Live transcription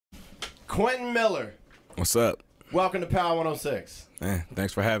Quentin Miller, What's up? welcome to Power 106. Man,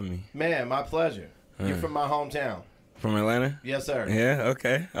 thanks for having me. Man, my pleasure. You're from my hometown. From Atlanta? Yes, sir. Yeah,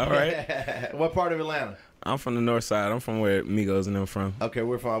 okay. All right. What part of Atlanta? I'm from the north side. I'm from where Migos and them from. Okay,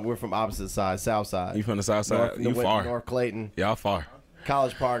 we're from opposite side, south side. You from the south side? You far. North Clayton, Y'all far.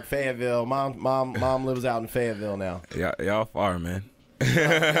 College Park, Fayetteville. Mom lives out in Fayetteville now. Y'all far, man.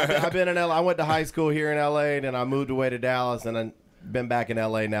 I've been in LA. I went to high school here in LA, then I moved away to Dallas, and I've been back in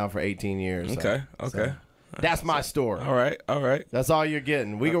LA now for 18 years. Okay. So that's my story. All right. That's all you're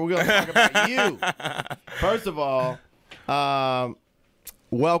getting. We're going to talk about you. First of all,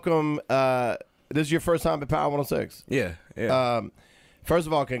 welcome. This is your first time at Power 106. Yeah. First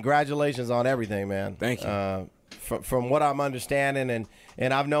of all, congratulations on everything, man. Thank you. From what I'm understanding,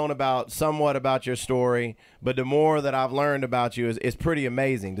 and I've known somewhat about your story, but the more that I've learned about you is pretty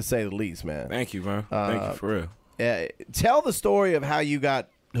amazing, to say the least, man. Thank you, bro. Thank you, for real. Tell the story of how you got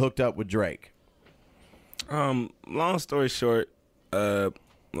hooked up with Drake. Long story short,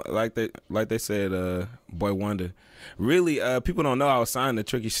 like they said, Boy Wonder. Really, people don't know I was signed to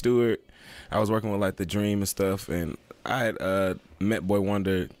Tricky Stewart. I was working with like The Dream and stuff, and I had met Boy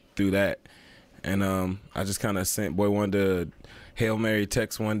Wonder through that. And I just kind of sent Boy Wonder a Hail Mary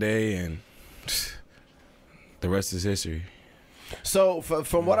text one day, and the rest is history. So,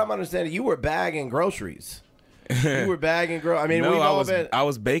 from what I'm understanding, you were bagging groceries. You were bagging groceries. I mean, no, we've all been. I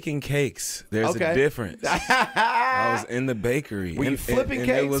was baking cakes. There's a difference. I was in the bakery. Were you flipping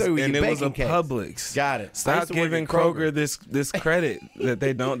cakes or were you baking cakes? And it was a Publix. Got it. Stop giving Kroger this credit that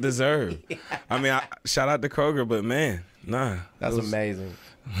they don't deserve. Yeah. I mean, shout out to Kroger, but man, nah. That's amazing.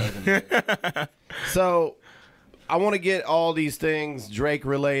 So, I want to get all these things Drake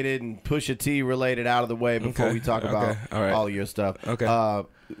related and Pusha T related out of the way before we talk about all of your stuff. Okay.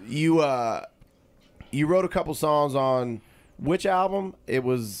 You wrote a couple songs on which album? It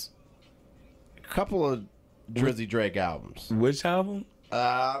was a couple of Drizzy Drake albums. Which album?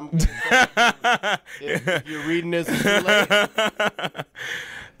 If you're reading this, it's too late.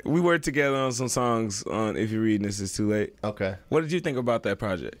 We worked together on some songs on If You're Reading This, It's Too Late. Okay. What did you think about that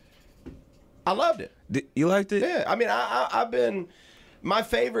project? I loved it. You liked it? Yeah. I mean, I've been... My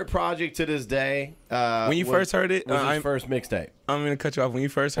favorite project to this day. When you first heard it, was his first mixtape. I'm gonna cut you off. When you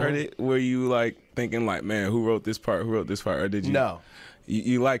first heard it, were you like thinking like, man, who wrote this part? Or did you? No.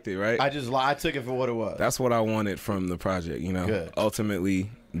 You liked it, right? I took it for what it was. That's what I wanted from the project. You know, Good. Ultimately,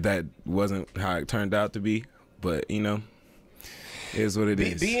 that wasn't how it turned out to be, but you know, it is what it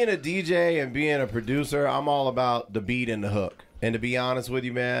is. Being a DJ and being a producer, I'm all about the beat and the hook. And to be honest with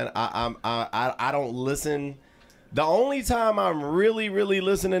you, man, I don't listen. The only time I'm really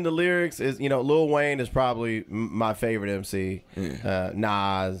listening to lyrics is, Lil Wayne is probably my favorite MC. Yeah.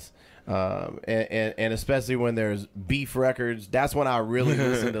 Nas, and especially when there's beef records, that's when I really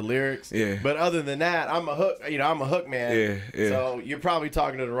listen to lyrics. Yeah. But other than that, I'm a hook. I'm a hook man. Yeah. So you're probably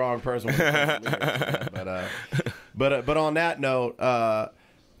talking to the wrong person. When it comes to lyrics, but on that note,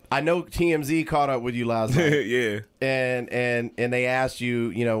 I know TMZ caught up with you last night. Yeah. And they asked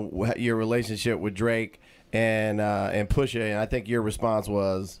you, your relationship with Drake and Pusha, and I think your response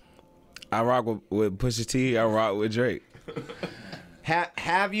was, I rock with Pusha T. I rock with Drake.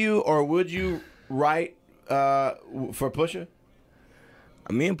 Have you or would you write for Pusha?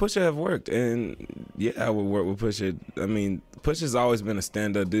 Me and Pusha have worked, and yeah, I would work with Pusha. I mean, Pusha's always been a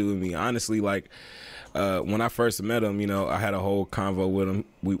stand-up dude with me. Honestly, like when I first met him, I had a whole convo with him.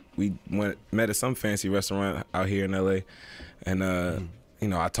 We met at some fancy restaurant out here in LA, and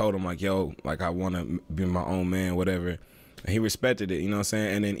I told him like, yo, like I want to be my own man, whatever. And he respected it, you know what I'm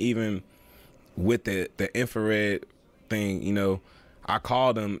saying? And then even with the infrared thing, I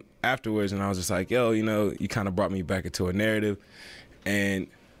called him afterwards and I was just like, yo, you kind of brought me back into a narrative. And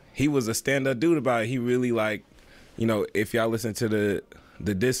he was a stand-up dude about it. He really like, if y'all listen to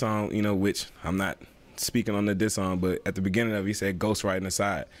the diss song, which I'm not speaking on the diss song, but at the beginning of it, he said ghost riding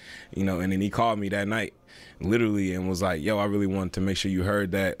aside, and then he called me that night literally and was like, yo, I really wanted to make sure you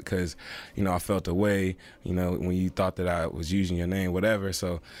heard that because, I felt a way, when you thought that I was using your name, whatever.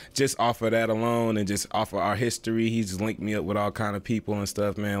 So just off of that alone and just off of our history, he just linked me up with all kind of people and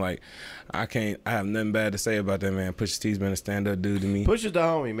stuff, man. Like, I have nothing bad to say about that, man. Pusha T's been a stand-up dude to me. Pusha's the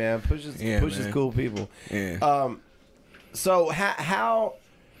homie, man. Pusha's cool people. Yeah. So how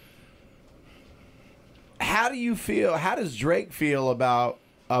do you feel, how does Drake feel about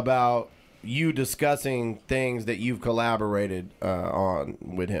you discussing things that you've collaborated on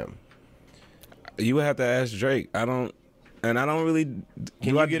with him? You would have to ask Drake. I don't really.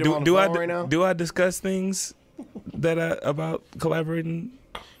 Can you get him on the phone right now? Do I discuss things about collaborating?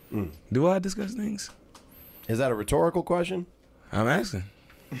 Do I discuss things? Is that a rhetorical question? I'm asking.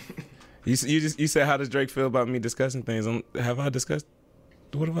 You said, how does Drake feel about me discussing things? Have I discussed?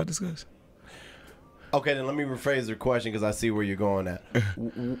 What have I discussed? Okay, then let me rephrase the question because I see where you're going at.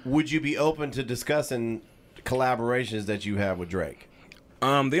 Would you be open to discussing collaborations that you have with Drake?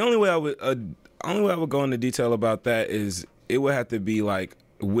 The only way I would go into detail about that is it would have to be like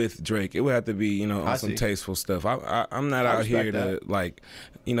with Drake. It would have to be, on some tasteful stuff. I'm not out here to like,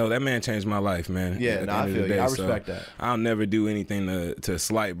 that man changed my life, man. Yeah, no, I feel you. I respect that. I'll never do anything to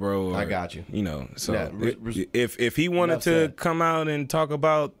slight bro. I got you. So yeah, if he wanted to come out and talk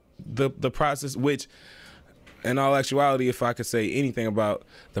about the process, which in all actuality, if I could say anything about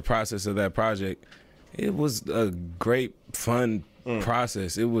the process of that project, it was a great, fun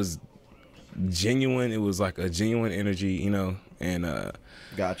process. It was genuine. It was like a genuine energy, and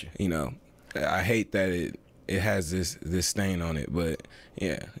gotcha. I hate that it has this stain on it, but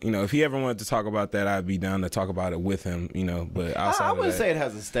yeah, if he ever wanted to talk about that, I'd be down to talk about it with him, but outside I of wouldn't that, say it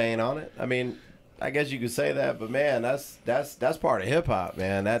has a stain on it. I mean, I guess you could say that, but man, that's part of hip hop,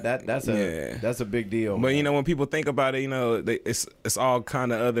 man. That's a big deal. But man. when people think about it, it's all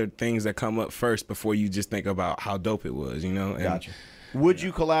kind of other things that come up first before you just think about how dope it was, And, gotcha. Would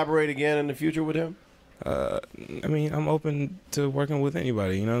you collaborate again in the future with him? I mean, I'm open to working with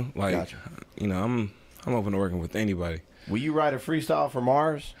anybody, Like, gotcha. I'm open to working with anybody. Will you write a freestyle for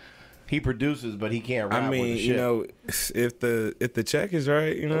Mars? He produces, but he can't rap with the shit. if the check is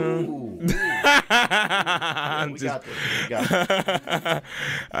right, Ooh. We got this.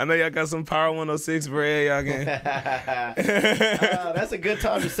 I know y'all got some Power 106 bread, y'all can. That's a good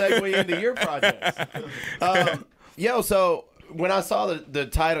time to segue into your projects. So when I saw the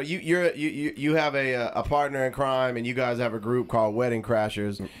title, you have a partner in crime, and you guys have a group called Wedding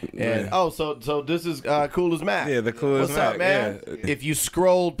Crashers. And so this is Cool as Mac. Yeah, the Cool as Mac. What's up, man? Yeah. If you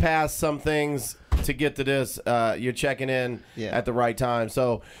scrolled past some things to get to this, you're checking in at the right time.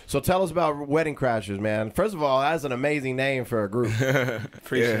 So tell us about Wedding Crashers, man. First of all, that's an amazing name for a group.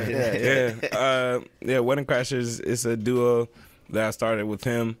 Appreciate it. Yeah, Wedding Crashers is a duo that I started with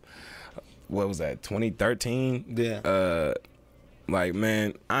him. What was that? 2013. Yeah. Like,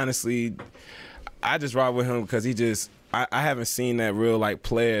 man, honestly, I just ride with him because I haven't seen that real like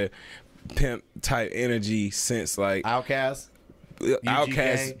player pimp type energy since like Outkast.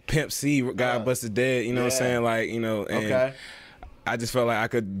 Outkast, Pimp C, God Busted Dead. You know what I'm saying? Like, and I just felt like I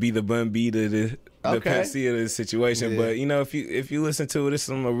could be the Bun B to the Pimp C of the situation. But if you listen to it, it's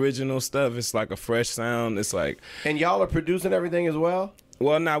some original stuff. It's like a fresh sound. It's like, and y'all are producing everything as well.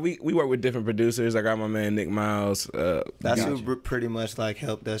 Well, we work with different producers. I got my man Nick Miles. That's who pretty much like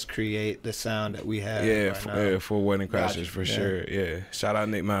helped us create the sound that we have. Yeah, for Wedding Crashers for sure. Yeah, shout out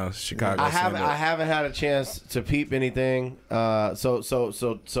Nick Miles, Chicago. I haven't had a chance to peep anything.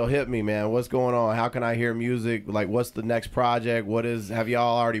 So hit me, man. What's going on? How can I hear music? Like, what's the next project? Have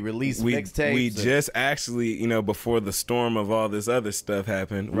y'all already released mixtapes? We just actually, before the storm of all this other stuff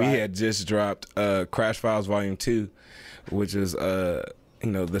happened, we had just dropped Crash Files Volume 2, which is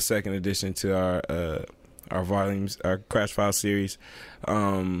the second edition to our volumes, our Crash File series.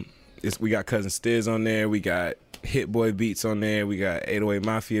 We got Cousin Stiz on there. We got Hit Boy beats on there. We got 808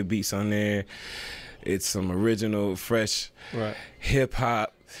 Mafia beats on there. It's some original, fresh hip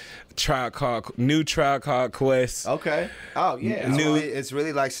hop. New Tribe Called Quest. Okay. Oh yeah. It's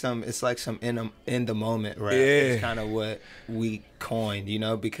really like some in the moment, right? Yeah. It's kind of what we coined,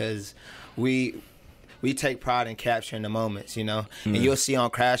 because we take pride in capturing the moments, and you'll see on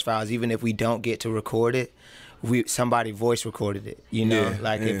Crash Files, even if we don't get to record it, somebody voice recorded it,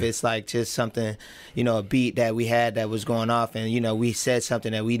 if it's like just something, a beat that we had that was going off and, we said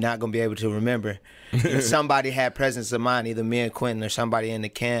something that we not going to be able to remember. Somebody had presence of mind, either me and Quentin or somebody in the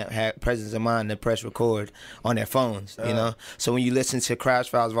camp had presence of mind to press record on their phones, So when you listen to Crash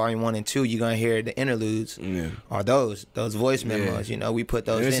Files Volume 1 and 2, you're going to hear the interludes or those voice memos, we put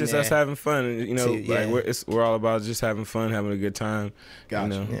those in there. It's just us having fun, we're all about just having fun, having a good time.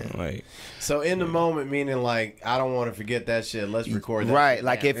 Gotcha. So in the moment, meaning like, I don't want to forget that shit. Let's record that. Right.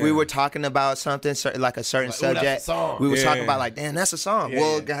 Like if we were talking about something like a certain subject, we were talking about like, damn, that's a song.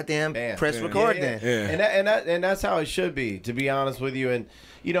 Well, goddamn, press record then. Yeah. And that's how it should be, to be honest with you. And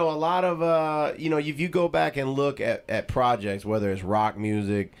a lot of if you go back and look at projects, whether it's rock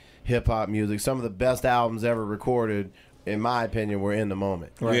music, hip hop music, some of the best albums ever recorded, in my opinion, were in the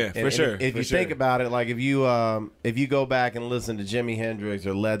moment. Right. Yeah, for sure. If you think about it, like if you go back and listen to Jimi Hendrix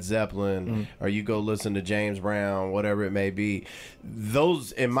or Led Zeppelin, or you go listen to James Brown, whatever it may be,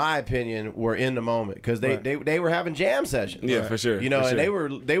 those, in my opinion, were in the moment because they were having jam sessions. Yeah, for sure. And they were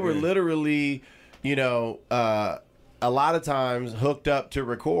literally, a lot of times hooked up to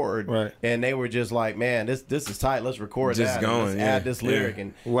record, Right. and they were just like, man, this is tight. Let's record Just that. going, Let's yeah. add this lyric, Yeah.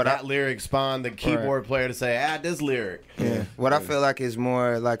 and What that I- lyric spawned the keyboard player to say, add this lyric. Yeah. What I feel like is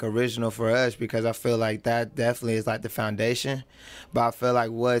more like original for us, because I feel like that definitely is like the foundation. But I feel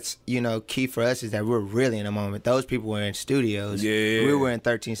like what's, key for us is that we're really in a moment. Those people were in studios. Yeah. We were in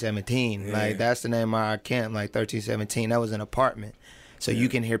 1317. Yeah. Like, that's the name of our camp, like 1317. That was an apartment. So you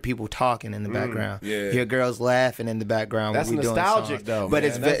can hear people talking in the background. Yeah. Hear girls laughing in the background. That's when we doing nostalgic, songs. though, But man.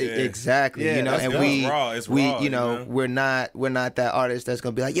 it's That's- exactly, Yeah, that's and good. we It's raw. It's we raw, you know? we're not that artist that's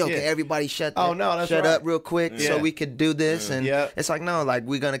gonna be like, yo, Yeah. can everybody shut Oh, no, that's shut right. up real quick so Yeah. we could do this, and Yeah. it's like, no, like,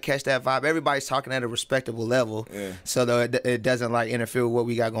 we're gonna catch that vibe. Everybody's talking at a respectable level, Yeah. so though it doesn't like interfere with what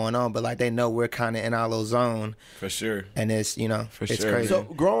we got going on, but like they know we're kind of in our little zone, For sure. and it's For it's sure, crazy. So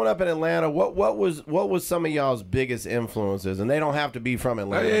growing up in Atlanta, what was some of y'all's biggest influences? And they don't have to be from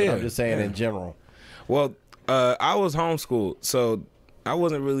Atlanta. yeah. I'm just saying Yeah. in general. Well, I was homeschooled, so I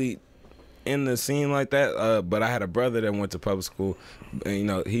wasn't really in the scene like that. But I had a brother that went to public school,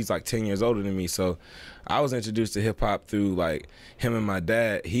 and he's like 10 years older than me. So I was introduced to hip hop through like him and my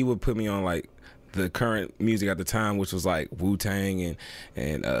dad. He would put me on like the current music at the time, which was like Wu-Tang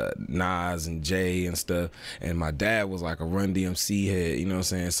and Nas and Jay and stuff. And my dad was like a Run DMC head, you know what I'm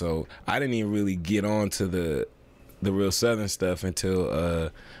saying? So I didn't even really get on to the real Southern stuff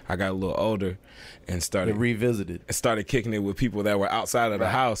until I got a little older and They started revisited. kicking it with people that were outside of the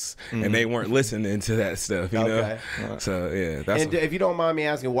house and they weren't listening to that stuff, you Okay. know? So yeah, that's And if you don't mind me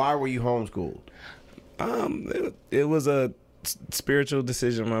asking, why were you homeschooled? it was a spiritual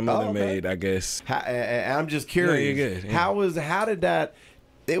decision my mother okay. made, I guess. And I'm just curious. you're good, yeah. How did that?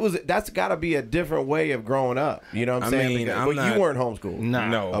 That's got to be a different way of growing up. You know what I'm I saying? mean, Because- I'm but not- you weren't homeschooled. Nah.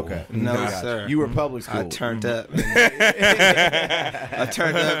 No. Okay. No, Gotcha. sir. You were public school. I turned up. I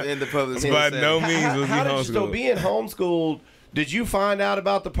turned up in the public school. By setting. no means was he How did you, so homeschooled. being homeschooled, did you find out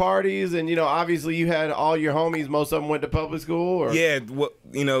about the parties? And obviously you had all your homies. Most of them went to public school. Or? Yeah,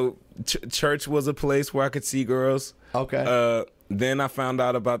 church was a place where I could see girls. Okay. Then I found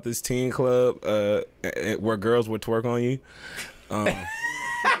out about this teen club where girls would twerk on you.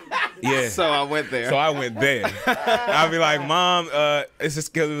 Yeah. So I went there. So I went there. I'd be like, Mom, it's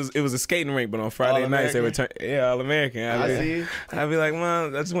just because it was a skating rink, but on Friday nights they would turn, All American. see. I'd be like,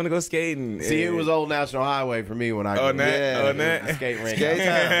 Mom, I just want to go skating. See, it was Old National Highway for me when I Oh, grew up. that, Yeah, oh, that. Skate rink. Skate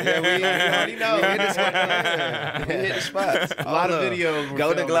time. Yeah, we already know. We hit the spot. We hit the spots. A lot of videos. were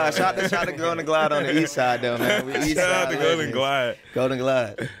Golden filmed Glide. there. Shout to Golden Glide on the east side, though, man. We east Shout out side to Golden legends. Glide. Golden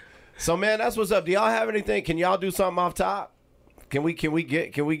Glide. So man, that's what's up. Do y'all have anything? Can y'all do something off top? Can we get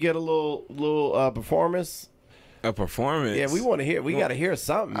a little performance? A performance. Yeah, we want to hear. We got to hear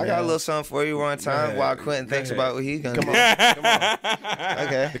something. I got a little something for you one time ahead. while Quentin thinks ahead. about what he's gonna Come do. on, come on.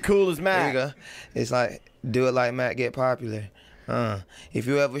 Okay. The coolest There Mac. you go. It's like, do it like Matt, get popular. If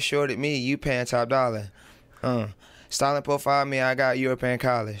you ever shorted me, you paying top dollar. Styling profile me, I got European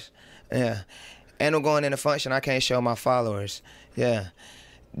collars. Yeah. And I'm going in a function, I can't show my followers. Yeah.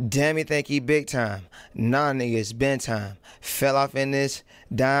 Damn, you think he big time. Nah, nigga, it's been time. Fell off in this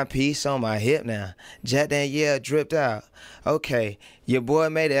dime piece on my hip now. Jack Danielle dripped out. Okay, your boy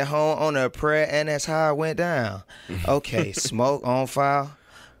made it home on a prayer, and that's how it went down. Okay, smoke on file,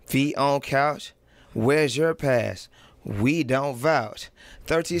 feet on couch. Where's your pass? We don't vouch.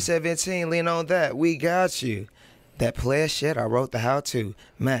 1317, lean on that. We got you. That player shit, I wrote the how-to.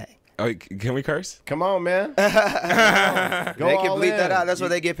 Mac. Oh, can we curse? Come on, man. Go They can all bleep in. that out. That's what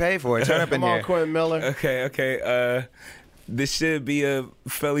they get paid for. Turn up in Come on, here. Quentin Miller. Okay. This should be a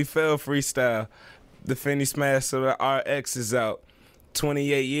Felly Fell freestyle. The Fendi Smash, so the RX is out.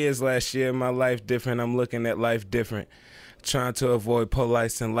 28 years last year, my life different. I'm looking at life different. Trying to avoid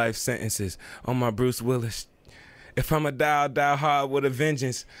police and life sentences. On my Bruce Willis. If I'm a die, I'll die hard with a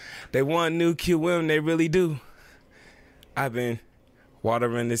vengeance. They want new QM, they really do. I've been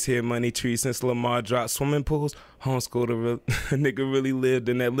watering this here money tree since Lamar dropped swimming pools. Homeschooled a nigga really lived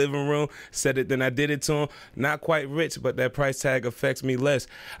in that living room. Said it, then I did it to him. Not quite rich, but that price tag affects me less.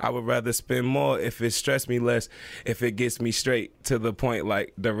 I would rather spend more if it stressed me less. If it gets me straight to the point,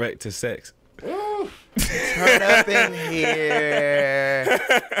 like direct to sex. Turn up in here.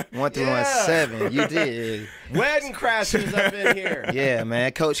 1317. You did. Wedding crashers up in here. Yeah,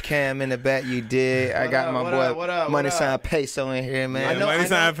 man. Coach Cam in the back. You did. I What got up, my what boy up, what up, Money what Sign up? Peso in here, man. I know- Money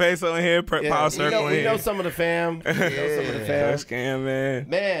sign peso in here, Yeah, power we circle know, in we know here. some of the fam. We know some of the fam. Coach Cam, man.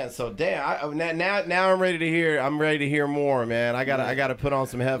 Man, so damn. Now I'm ready to hear. I'm ready to hear more, man. I gotta put on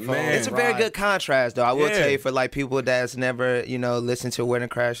some headphones. Man. It's a very Ride. good contrast, though. I will Yeah. tell you, for like people that's never, listened to Wedding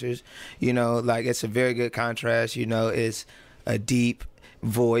Crashers, like it's a very good contrast. It's a deep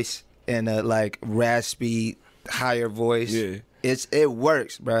voice and a like raspy higher voice. Yeah. It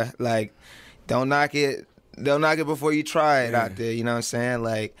works, bruh. Like, don't knock it. Don't knock it before you try it out there. You know what I'm saying?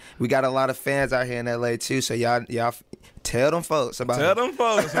 Like, we got a lot of fans out here in LA too. So y'all tell them folks about Tell it. them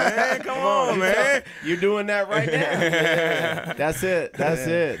folks, man. Come on, man. You're doing that right now. Yeah. That's it.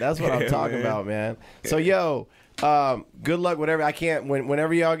 That's what I'm talking about, man. So, yo, good luck, whatever. I can't.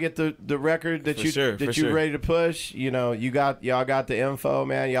 Whenever y'all get the record that you're ready to push, you know, y'all got the info,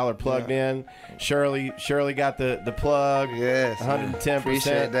 man. Y'all are plugged in. Shirley got the plug. Yes, 110%.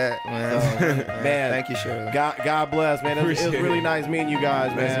 Appreciate that, man. Man, thank you, Shirley. God bless, man. It was really nice meeting you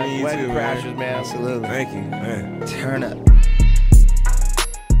guys, man. Nice meeting you Wedding too, Crashers, man. Absolutely. Thank you, man. Turn up.